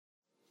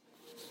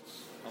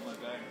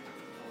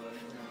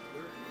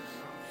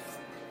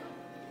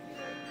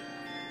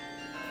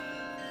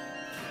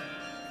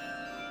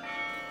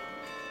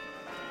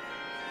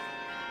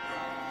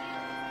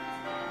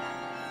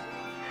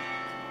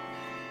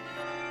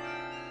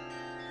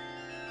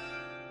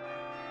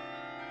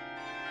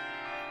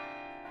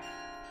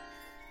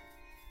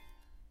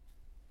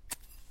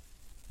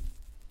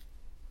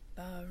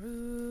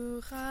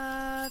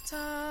Baruch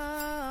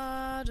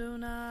atah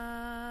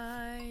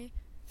Adonai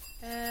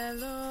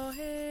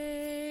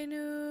Eloheinu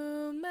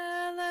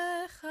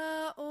melech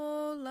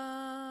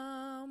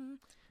haolam.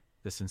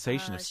 The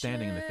sensation of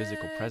standing in the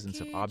physical presence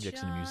of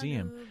objects in a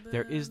museum,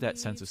 there is that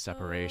sense of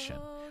separation.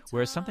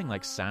 Whereas something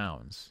like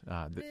sounds,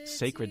 the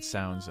sacred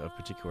sounds of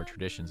particular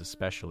traditions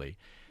especially,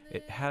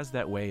 it has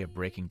that way of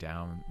breaking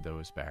down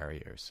those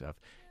barriers, of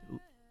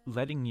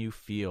letting you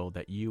feel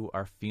that you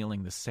are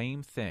feeling the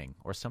same thing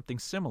or something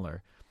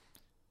similar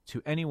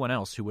to anyone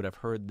else who would have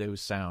heard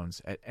those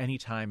sounds at any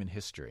time in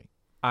history.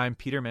 I'm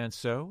Peter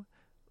Manseau,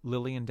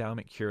 Lilly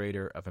Endowment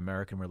Curator of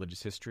American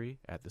Religious History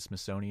at the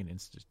Smithsonian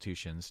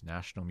Institution's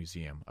National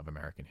Museum of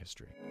American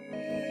History.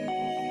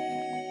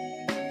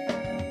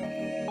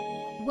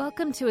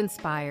 Welcome to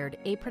Inspired,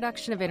 a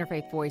production of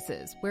Interfaith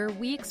Voices, where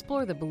we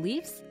explore the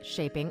beliefs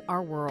shaping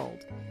our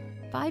world.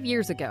 5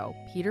 years ago,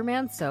 Peter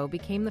Manseau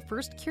became the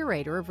first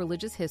curator of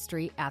religious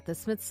history at the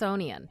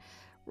Smithsonian,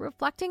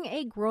 reflecting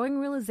a growing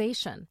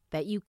realization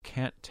that you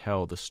can't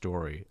tell the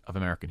story of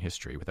American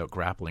history without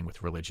grappling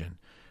with religion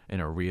in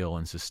a real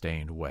and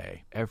sustained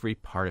way. Every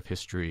part of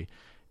history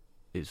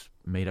is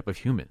made up of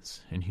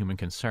humans and human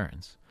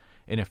concerns.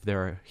 And if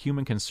there are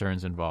human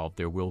concerns involved,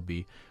 there will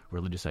be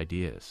religious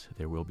ideas.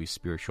 There will be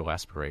spiritual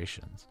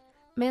aspirations.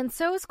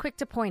 Manseau is quick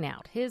to point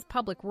out his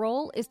public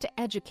role is to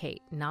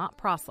educate, not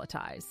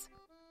proselytize.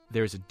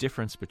 There's a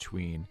difference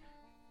between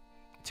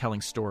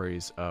telling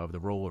stories of the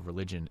role of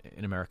religion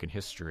in American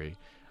history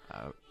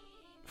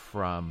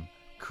from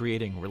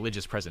creating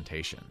religious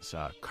presentations,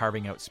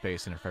 carving out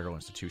space in a federal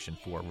institution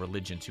for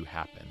religion to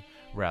happen,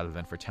 rather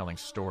than for telling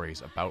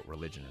stories about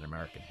religion in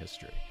American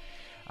history.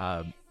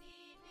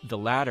 The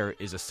latter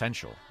is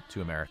essential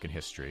to American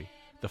history.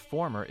 The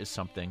former is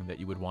something that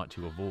you would want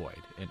to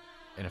avoid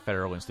in a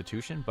federal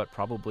institution, but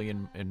probably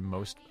in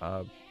most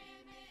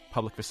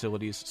public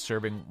facilities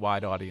serving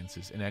wide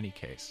audiences in any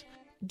case.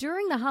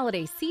 During the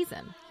holiday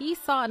season, he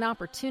saw an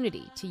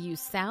opportunity to use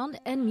sound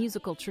and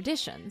musical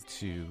traditions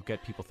to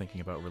get people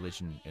thinking about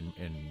religion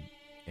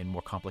in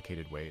more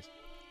complicated ways.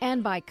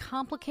 And by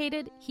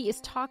complicated, he is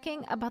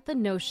talking about the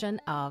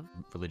notion of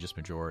religious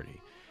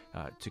majority,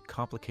 to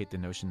complicate the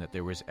notion that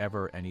there was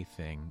ever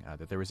anything,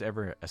 that there was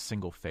ever a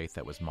single faith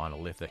that was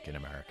monolithic in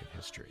American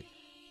history.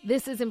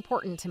 This is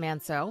important to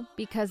Manseau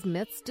because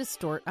myths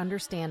distort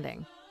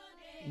understanding.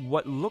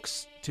 What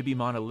looks to be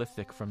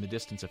monolithic from the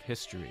distance of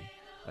history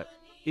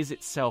is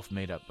itself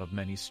made up of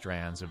many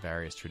strands of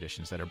various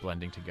traditions that are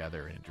blending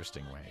together in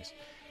interesting ways.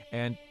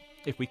 And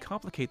if we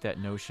complicate that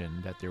notion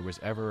that there was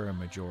ever a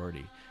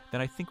majority, then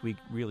I think we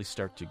really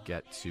start to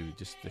get to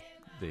just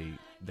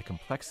the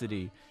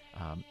complexity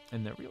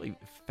and the really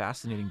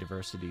fascinating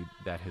diversity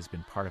that has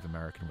been part of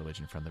American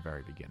religion from the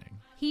very beginning.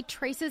 He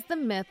traces the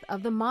myth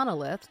of the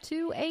monolith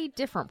to a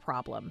different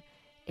problem: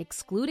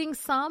 excluding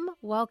some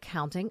while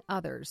counting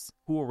others.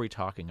 Who are we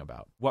talking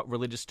about? What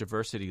religious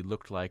diversity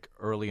looked like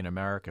early in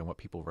America and what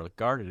people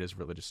regarded as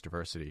religious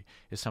diversity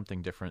is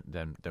something different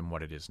than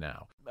what it is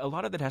now. A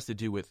lot of that has to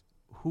do with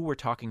who we're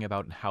talking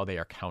about and how they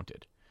are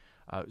counted.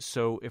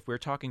 So if we're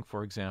talking,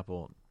 for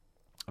example,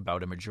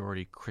 about a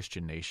majority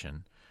Christian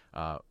nation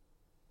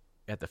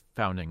at the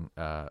founding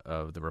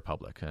of the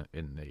Republic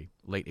in the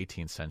late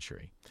 18th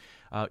century,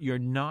 you're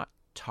not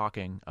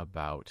talking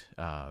about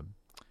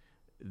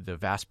the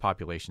vast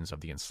populations of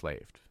the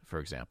enslaved, for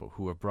example,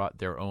 who have brought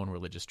their own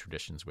religious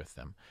traditions with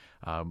them,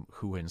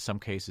 who in some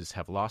cases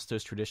have lost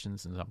those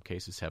traditions, in some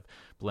cases have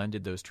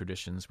blended those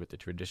traditions with the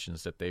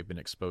traditions that they've been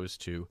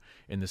exposed to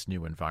in this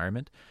new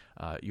environment.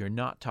 You're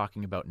not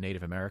talking about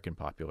Native American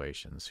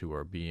populations who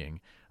are being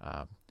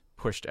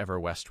pushed ever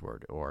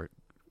westward or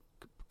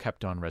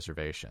kept on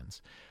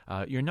reservations.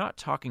 You're not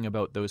talking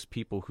about those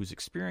people whose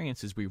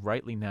experiences we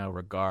rightly now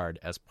regard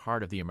as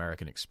part of the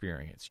American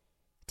experience.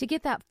 To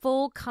get that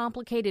full,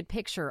 complicated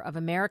picture of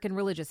American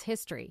religious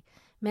history,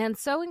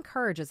 Manseau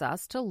encourages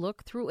us to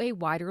look through a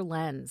wider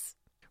lens.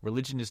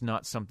 Religion is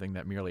not something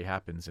that merely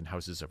happens in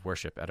houses of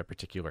worship at a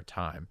particular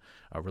time.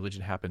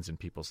 Religion happens in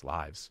people's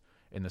lives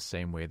in the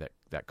same way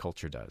that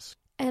culture does.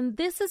 And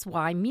this is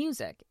why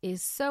music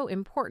is so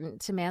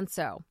important to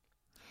Manseau.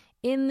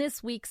 In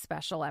this week's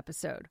special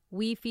episode,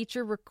 we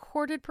feature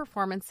recorded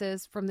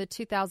performances from the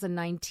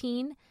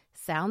 2019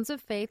 Sounds of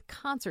Faith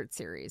concert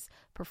series,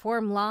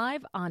 performed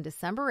live on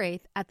December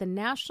 8th at the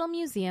National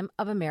Museum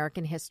of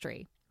American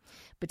History.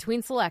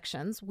 Between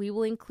selections, we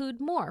will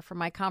include more from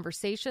my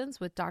conversations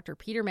with Dr.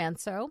 Peter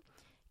Manseau,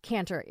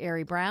 Cantor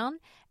Ari Brown,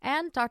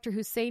 and Dr.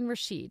 Hussein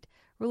Rashid,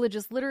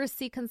 religious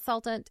literacy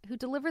consultant who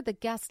delivered the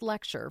guest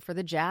lecture for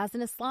the Jazz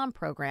and Islam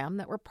program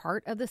that were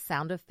part of the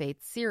Sound of Faith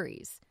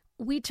series.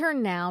 We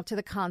turn now to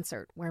the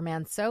concert, where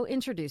Manseau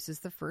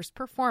introduces the first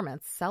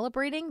performance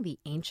celebrating the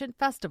ancient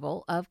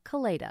festival of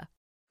Kolleda.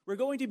 We're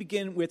going to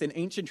begin with an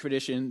ancient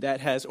tradition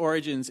that has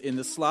origins in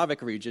the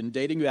Slavic region,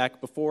 dating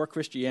back before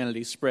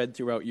Christianity spread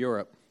throughout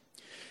Europe.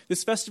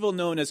 This festival,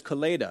 known as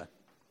Kolleda,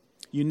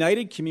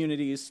 united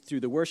communities through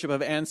the worship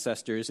of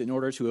ancestors in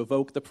order to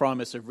evoke the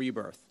promise of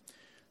rebirth.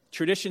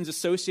 traditions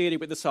associated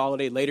with this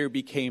holiday later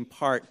became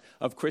part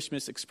of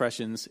Christmas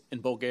expressions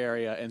in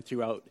Bulgaria and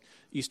throughout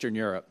Eastern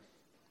Europe.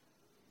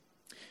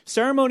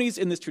 Ceremonies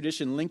in this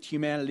tradition linked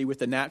humanity with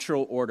the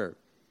natural order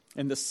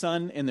and the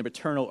sun and the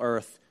maternal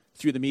earth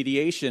through the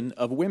mediation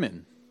of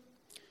women.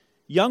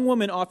 Young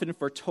women often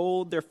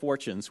foretold their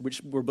fortunes,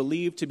 which were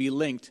believed to be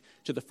linked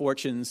to the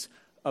fortunes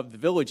of the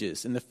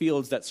villages and the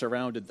fields that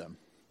surrounded them.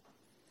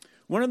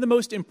 One of the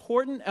most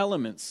important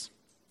elements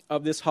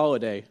of this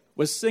holiday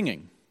was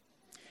singing,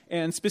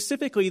 and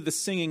specifically the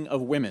singing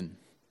of women,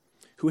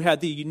 who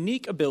had the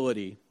unique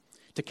ability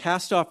to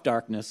cast off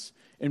darkness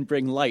and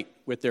bring light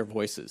with their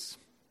voices.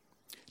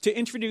 To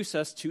introduce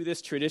us to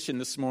this tradition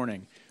this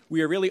morning,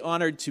 we are really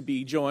honored to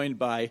be joined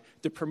by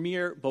the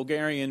premier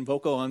Bulgarian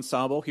vocal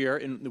ensemble here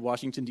in the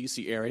Washington,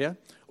 D.C. area,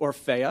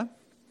 Orfea,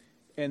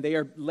 and they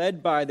are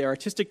led by their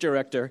artistic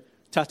director,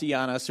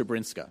 Tatiana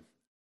Sobrinska.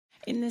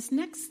 In this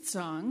next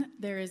song,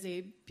 there is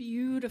a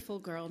beautiful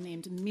girl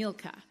named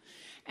Milka.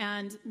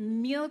 And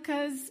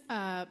Milka's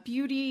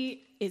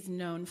beauty is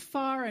known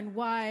far and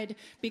wide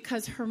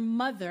because her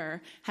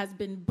mother has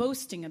been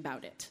boasting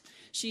about it.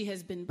 She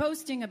has been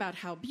boasting about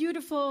how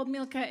beautiful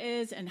Milka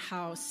is and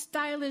how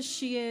stylish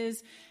she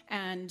is.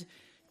 And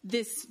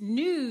this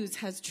news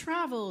has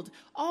traveled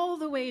all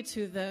the way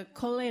to the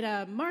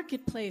Kolera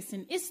marketplace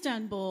in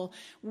Istanbul,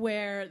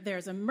 where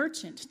there's a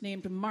merchant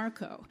named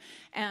Marco.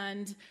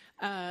 And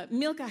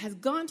Milka has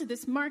gone to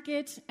this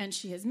market, and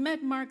she has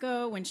met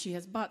Marco when she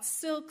has bought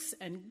silks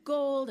and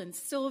gold and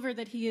silver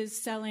that he is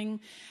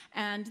selling,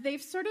 and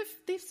they've sort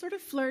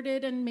of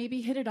flirted and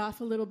maybe hit it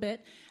off a little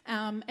bit.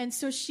 And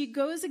so she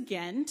goes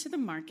again to the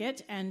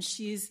market, and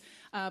she's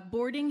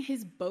boarding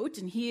his boat,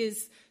 and he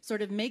is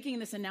sort of making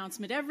this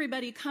announcement: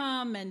 "Everybody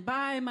come and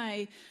buy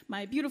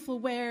my beautiful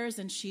wares."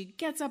 And she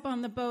gets up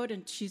on the boat,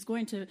 and she's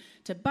going to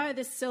buy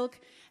this silk.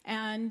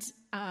 And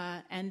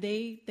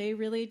they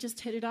really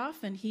just hit it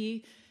off, and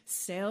he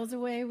sails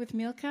away with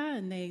Milka,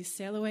 and they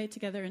sail away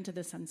together into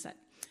the sunset.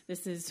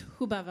 This is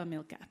Hubava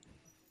Milka.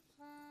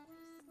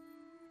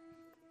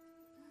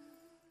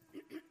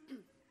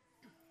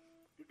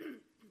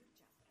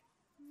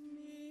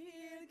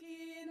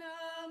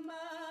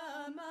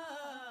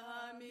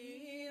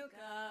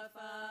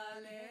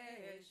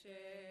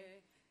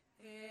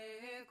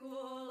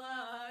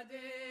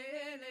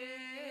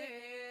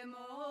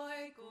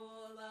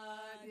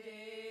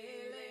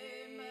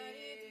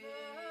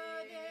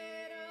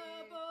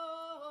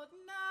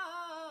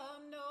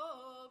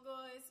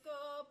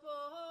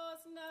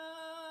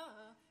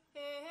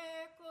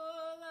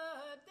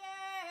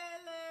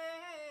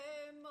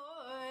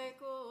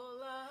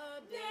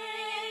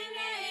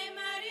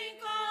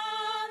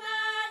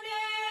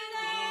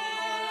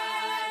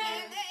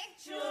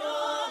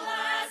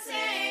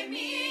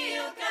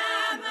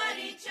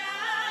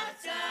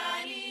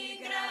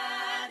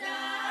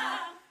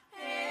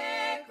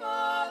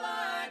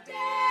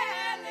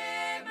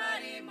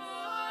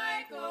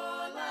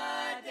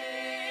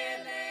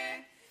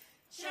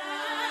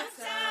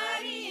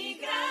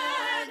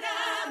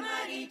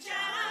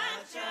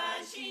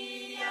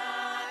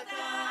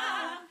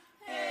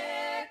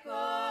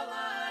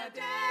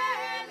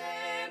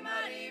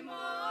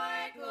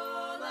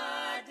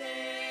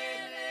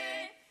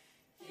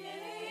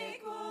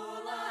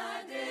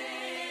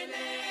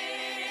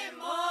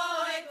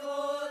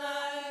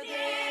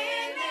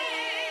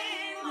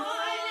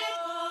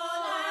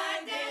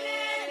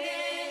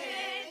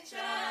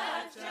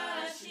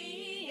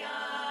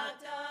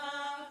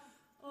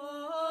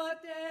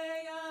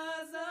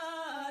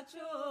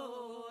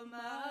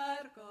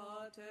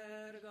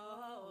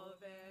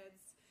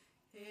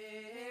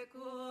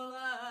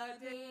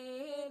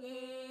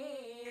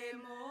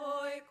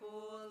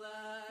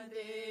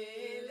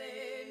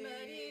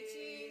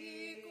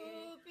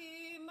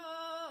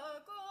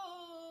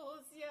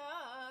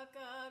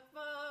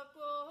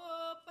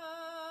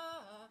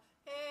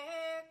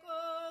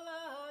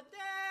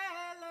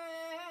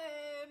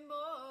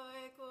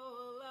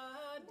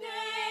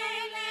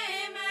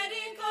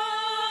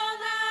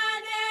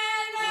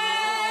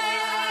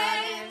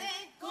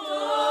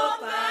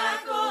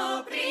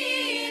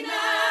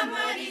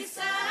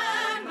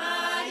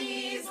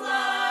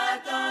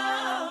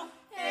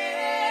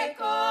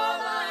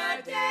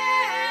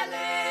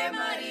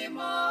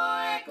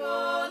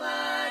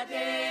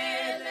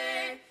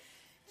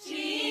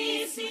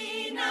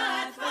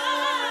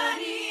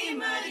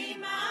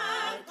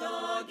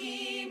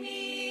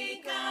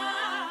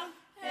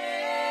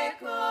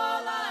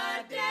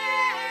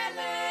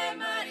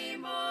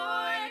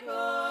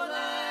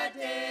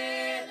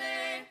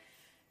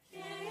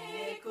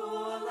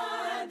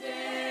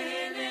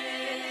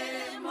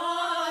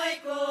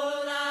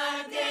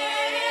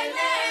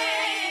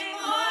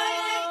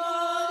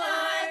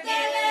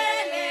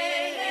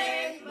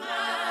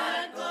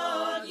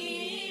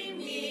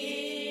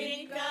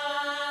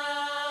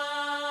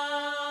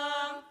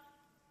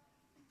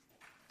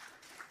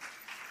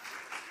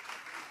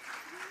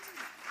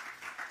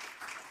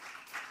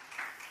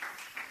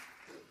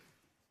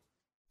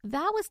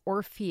 That was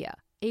Orfea,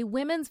 a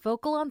women's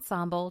vocal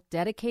ensemble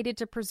dedicated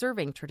to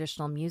preserving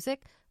traditional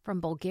music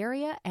from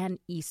Bulgaria and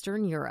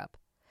Eastern Europe.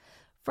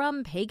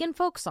 From pagan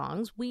folk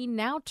songs, we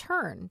now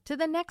turn to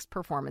the next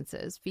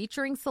performances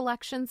featuring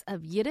selections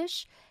of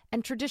Yiddish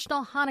and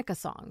traditional Hanukkah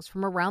songs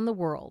from around the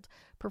world,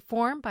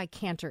 performed by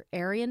cantor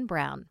Arian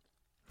Brown.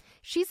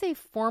 She's a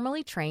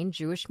formally trained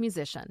Jewish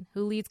musician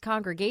who leads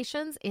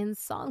congregations in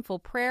songful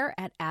prayer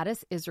at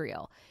Addis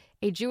Israel,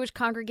 a Jewish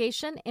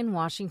congregation in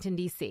Washington,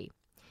 D.C.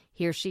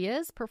 Here she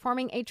is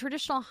performing a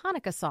traditional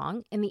Hanukkah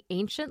song in the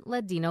ancient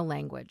Ladino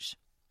language.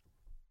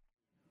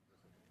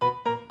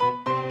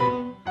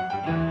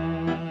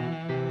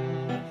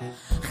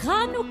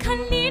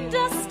 Hanukkah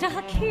lindas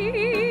aquí,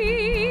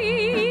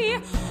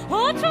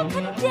 ocho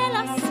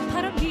candelas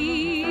para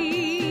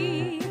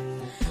mí.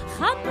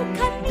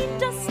 Hanukkah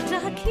lindas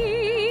aquí,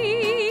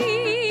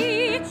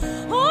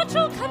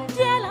 ocho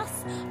candelas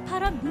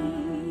para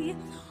mí.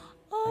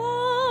 Oh,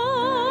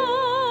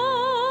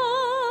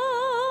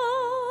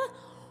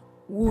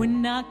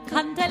 una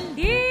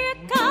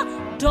candelica,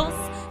 dos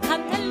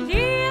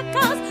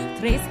candelicas,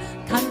 tres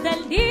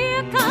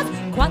candelicas,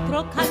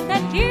 cuatro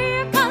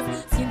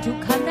candelicas, cinco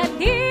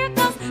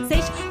candelicas,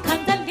 seis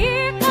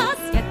candelicas,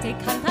 siete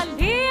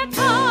candelicas,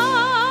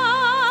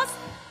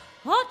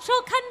 ocho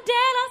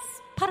candelas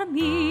para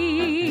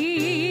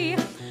mí.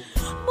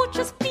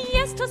 Muchas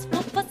fiestas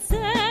por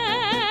hacer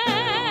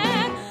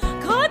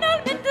con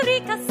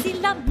almendricas y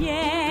la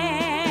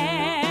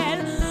miel.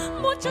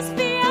 Muchas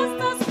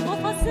fiestas por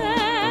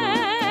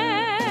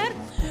hacer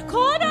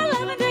con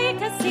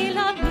almendricas y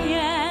la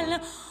miel.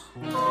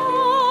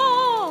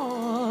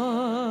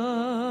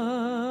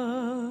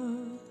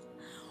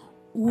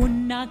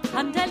 Una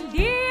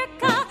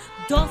candelica,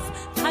 dos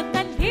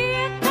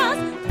candelicas,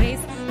 tres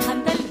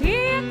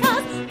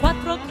candelicas,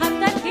 cuatro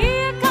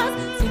candelicas,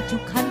 cinco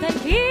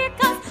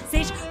candelicas,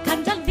 seis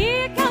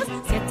candelicas,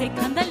 siete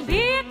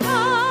candelicas,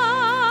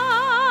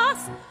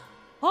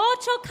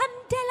 ocho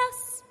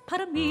candelas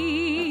para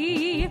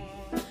mí.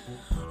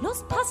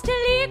 Los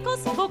pastelicos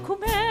por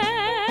comer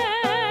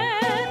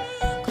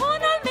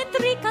con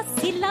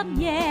almendricas y la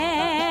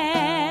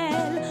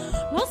miel.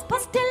 Los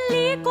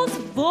pastelicos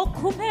voy a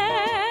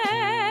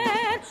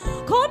comer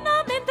con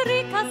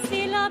almendricas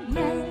y la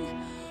miel.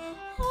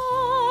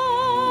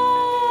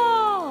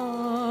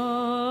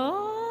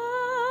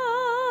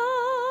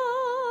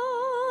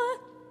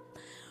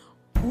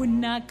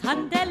 Una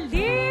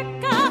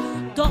candelica,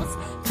 dos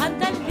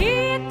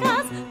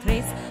candelicas,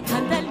 tres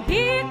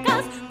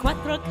candelicas,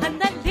 cuatro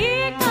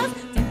candelicas,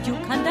 cinco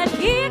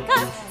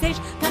candelicas, seis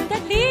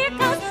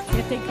candelicas,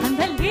 siete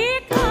candelicas,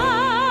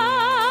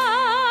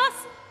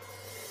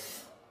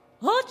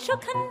 ocho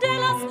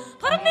candelas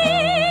para mí.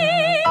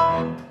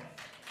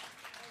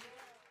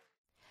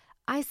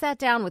 I sat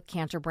down with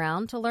Cantor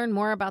Brown to learn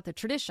more about the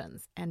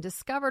traditions and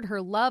discovered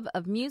her love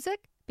of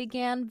music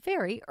began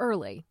very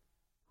early.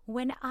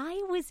 When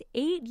I was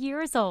 8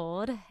 years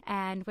old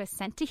and was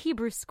sent to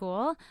Hebrew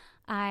school,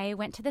 I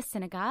went to the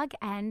synagogue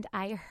and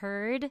I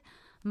heard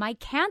my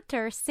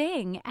cantor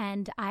sing,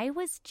 and I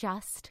was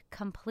just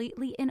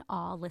completely in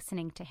awe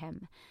listening to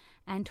him.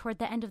 And toward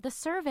the end of the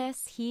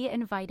service, he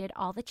invited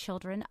all the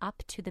children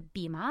up to the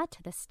bima,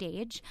 to the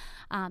stage,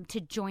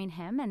 to join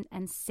him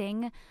and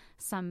sing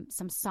some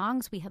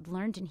songs we had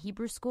learned in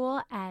Hebrew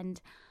school. And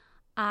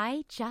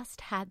I just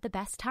had the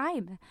best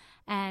time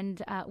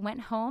and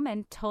went home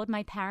and told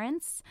my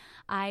parents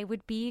I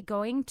would be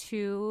going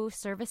to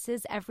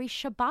services every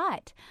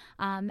Shabbat.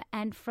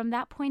 And from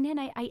that point in,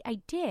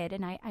 I did.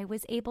 And I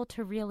was able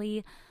to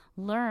really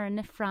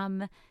learn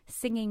from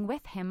singing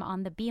with him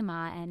on the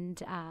bima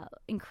and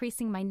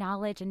increasing my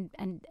knowledge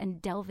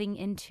and delving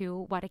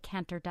into what a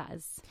cantor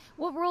does.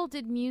 What role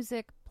did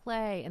music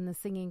play and the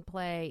singing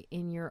play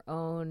in your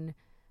own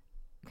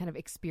kind of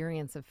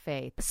experience of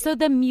faith? So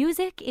the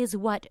music is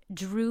what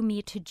drew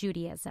me to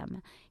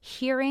Judaism.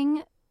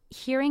 Hearing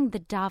the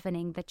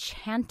davening, the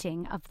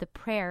chanting of the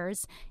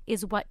prayers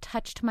is what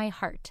touched my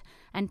heart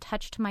and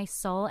touched my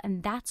soul,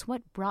 and that's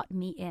what brought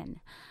me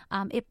in.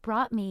 It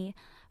brought me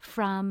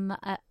from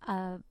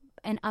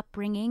an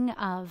upbringing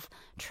of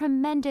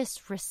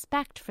tremendous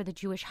respect for the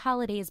Jewish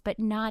holidays, but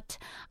not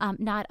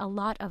a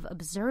lot of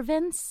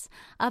observance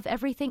of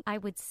everything. I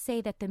would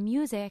say that the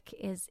music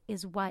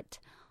is what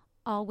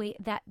always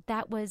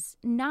that was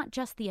not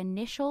just the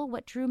initial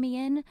what drew me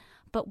in,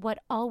 but what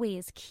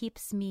always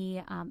keeps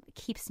me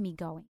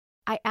going.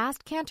 I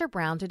asked Cantor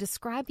Brown to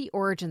describe the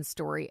origin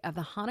story of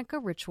the Hanukkah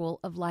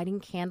ritual of lighting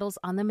candles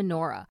on the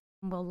menorah.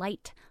 We'll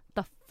light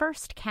the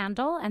first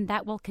candle, and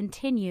that will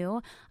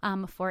continue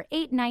for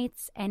 8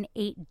 nights and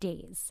 8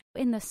 days.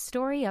 In the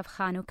story of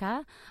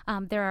Hanukkah,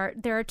 there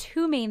are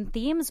two main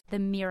themes. The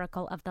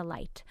miracle of the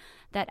light,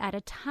 that at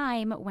a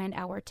time when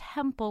our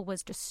temple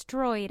was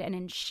destroyed and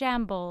in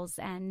shambles,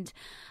 and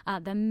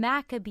the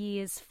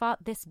Maccabees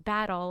fought this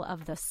battle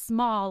of the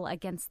small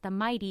against the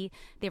mighty,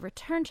 they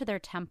returned to their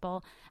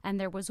temple, and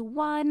there was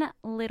one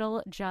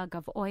little jug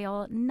of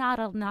oil, not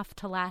enough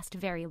to last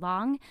very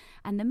long.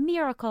 And the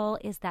miracle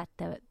is that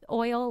the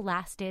oil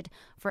lasted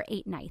for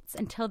 8 nights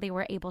until they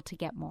were able to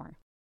get more.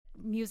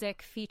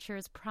 music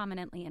features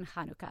prominently in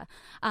Hanukkah.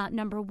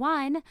 Number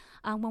one,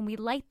 when we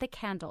light the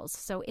candles.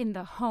 So in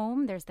the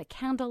home, there's the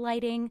candle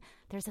lighting.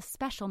 There's a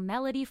special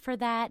melody for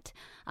that.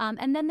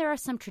 And then there are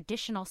some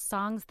traditional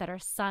songs that are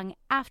sung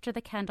after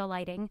the candle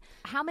lighting.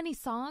 How many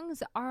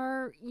songs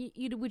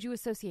would you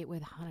associate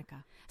with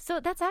Hanukkah? So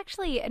that's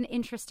actually an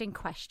interesting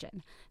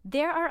question.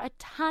 There are a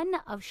ton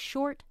of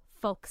short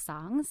folk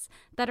songs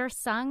that are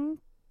sung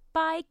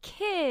by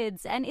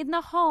kids, and in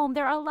the home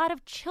there are a lot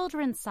of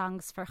children's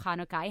songs for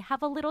Hanukkah. I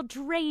have a little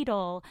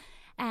dreidel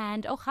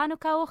and O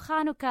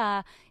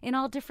Hanukkah in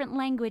all different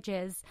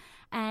languages,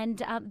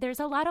 and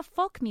there's a lot of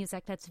folk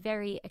music that's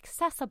very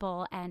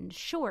accessible and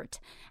short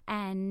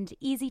and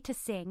easy to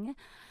sing.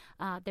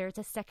 There's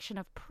a section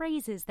of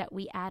praises that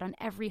we add on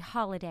every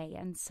holiday,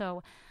 and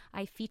so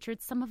I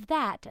featured some of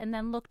that and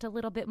then looked a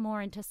little bit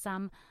more into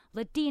some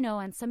Ladino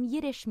and some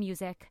Yiddish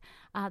music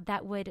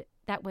that would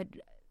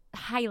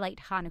highlight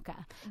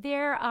Hanukkah.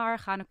 There are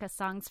Hanukkah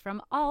songs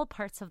from all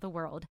parts of the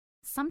world.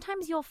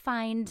 Sometimes you'll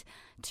find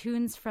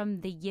tunes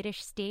from the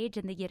Yiddish stage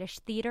and the Yiddish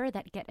theater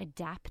that get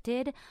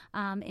adapted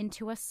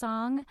into a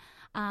song.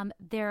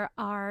 There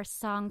are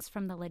songs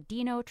from the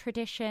Ladino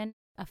tradition,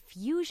 a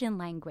fusion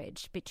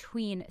language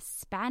between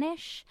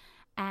Spanish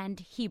and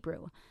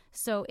Hebrew.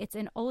 So it's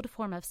an old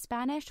form of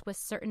Spanish with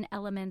certain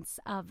elements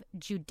of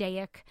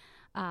Judaic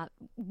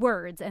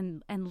words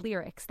and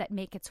lyrics that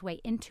make its way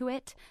into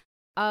it.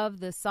 Of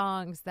the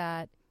songs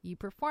that you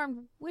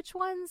performed, which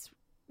ones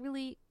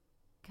really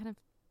kind of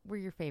were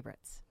your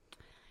favorites?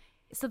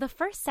 So the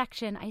first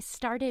section, I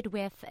started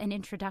with an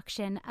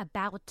introduction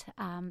about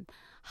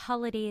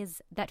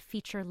holidays that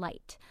feature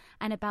light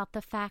and about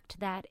the fact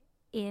that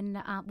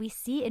we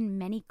see in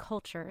many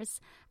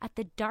cultures at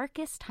the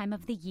darkest time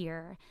of the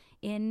year,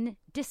 in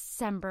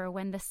December,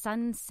 when the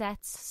sun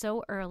sets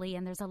so early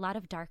and there's a lot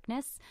of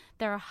darkness,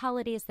 there are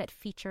holidays that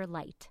feature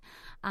light.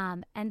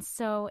 And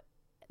so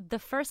the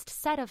first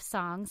set of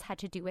songs had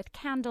to do with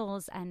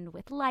candles and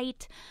with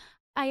light.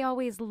 I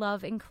always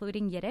love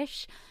including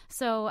Yiddish,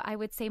 so I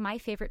would say my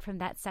favorite from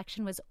that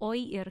section was Oy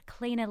ihr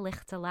kleine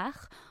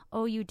Lichterlach,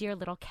 Oh You Dear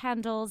Little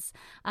Candles.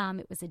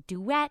 It was a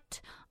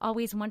duet,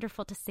 always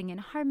wonderful to sing in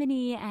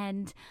harmony,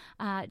 and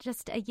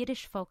just a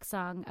Yiddish folk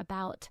song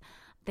about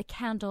the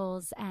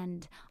candles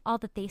and all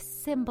that they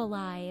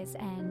symbolize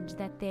and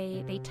that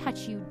they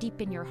touch you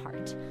deep in your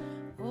heart.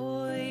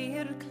 Oy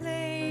ihr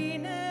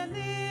kleine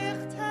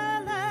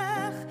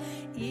Lichterlach,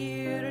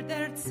 ihr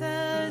der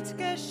Zelt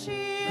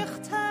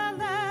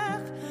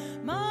Geschichterlach,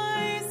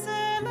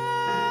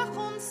 Meiselach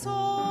und so.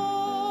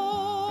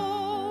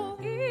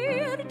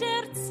 Ihr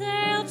der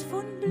Zelt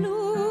von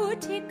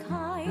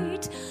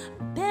Blutigkeit,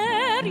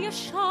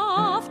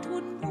 Bergeschaft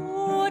und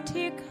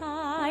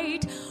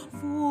Mutigkeit,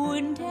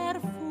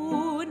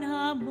 wundervoll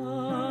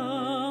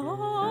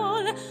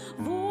amol,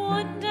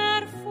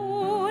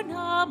 wundervoll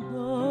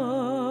amol.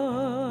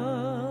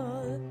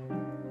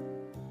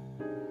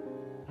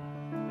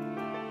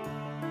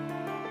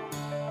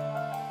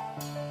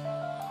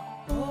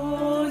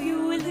 Oh,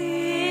 you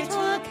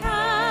little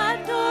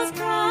candles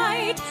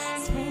bright,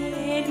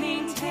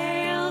 telling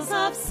tales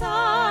of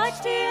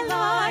such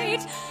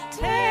delight,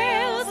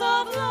 tales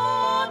of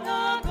long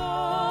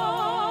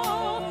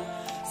ago,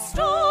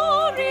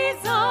 stories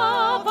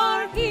of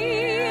our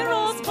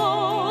heroes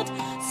bold,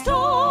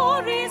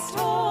 stories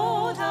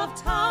told of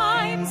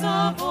times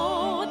of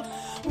old,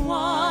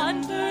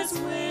 wonders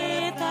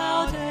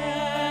without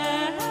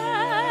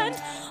end,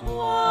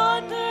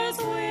 wonders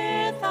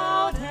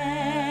without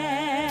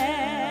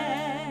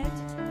end.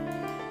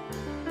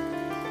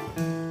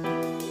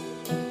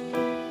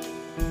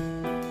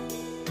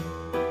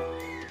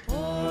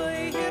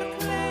 Oy, ihr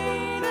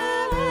kleine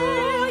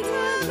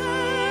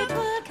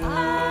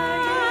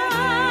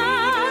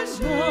candles,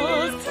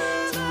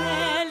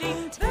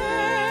 telling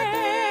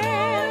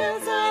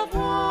tales of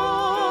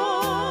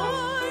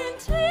woe,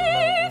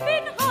 tief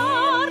in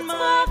Herz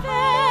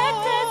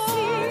bewegt es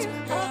sich,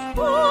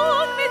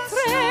 und mit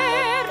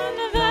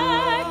Tränen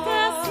weckt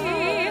es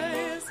sich,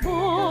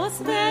 was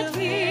wird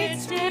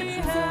jetzt der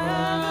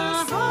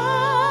Kern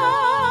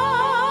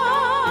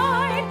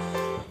sein,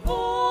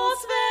 was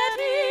wird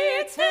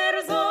jetzt der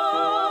sein.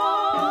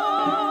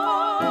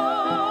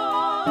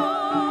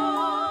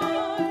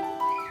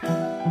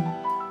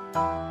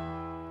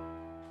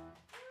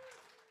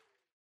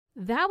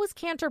 That was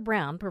Cantor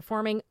Brown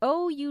performing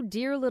Oh You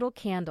Dear Little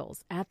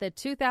Candles at the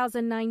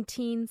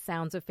 2019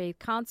 Sounds of Faith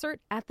concert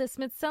at the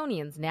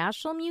Smithsonian's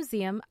National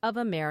Museum of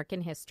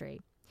American History.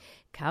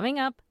 Coming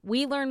up,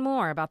 we learn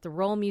more about the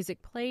role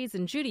music plays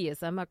in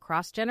Judaism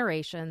across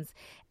generations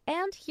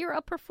and hear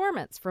a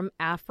performance from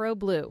Afro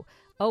Blue,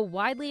 a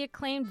widely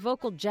acclaimed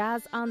vocal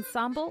jazz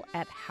ensemble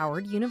at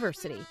Howard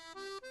University.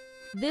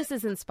 This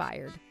is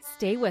Inspired.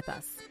 Stay with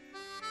us.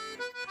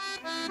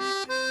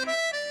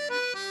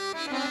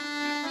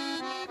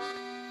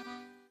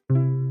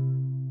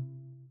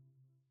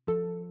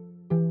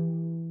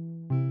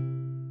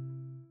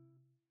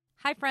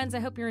 Hi, friends. I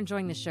hope you're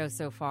enjoying the show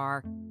so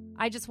far.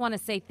 I just want to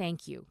say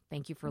thank you.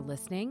 Thank you for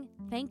listening.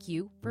 Thank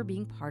you for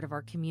being part of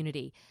our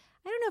community.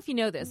 I don't don't know if you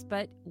know this,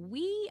 but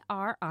we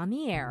are on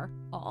the air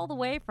all the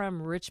way from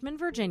Richmond,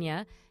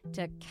 Virginia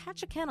to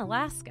Ketchikan,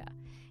 Alaska,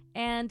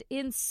 and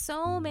in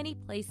so many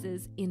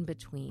places in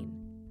between.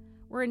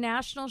 We're a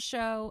national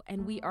show,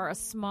 and we are a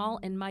small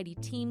and mighty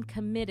team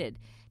committed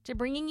to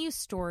bringing you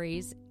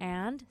stories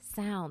and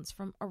sounds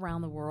from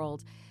around the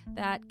world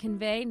that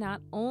convey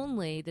not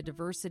only the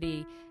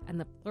diversity and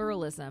the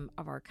pluralism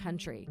of our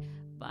country,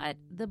 but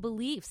the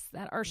beliefs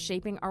that are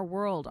shaping our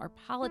world, our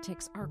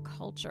politics, our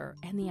culture,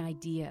 and the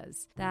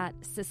ideas that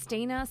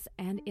sustain us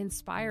and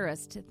inspire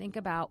us to think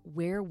about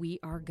where we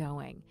are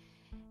going.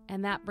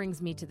 And that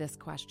brings me to this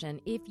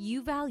question. If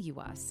you value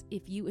us,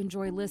 if you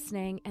enjoy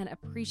listening and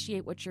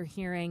appreciate what you're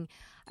hearing,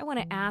 I want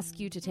to ask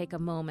you to take a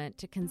moment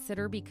to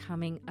consider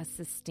becoming a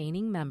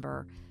sustaining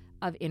member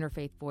of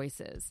Interfaith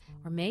Voices,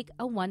 or make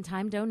a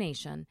one-time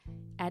donation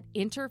at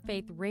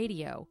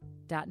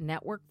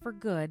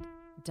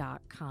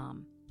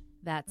interfaithradio.networkforgood.com.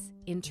 That's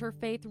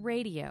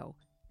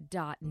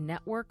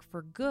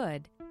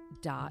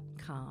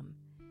interfaithradio.networkforgood.com.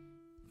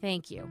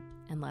 Thank you,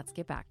 and let's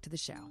get back to the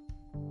show.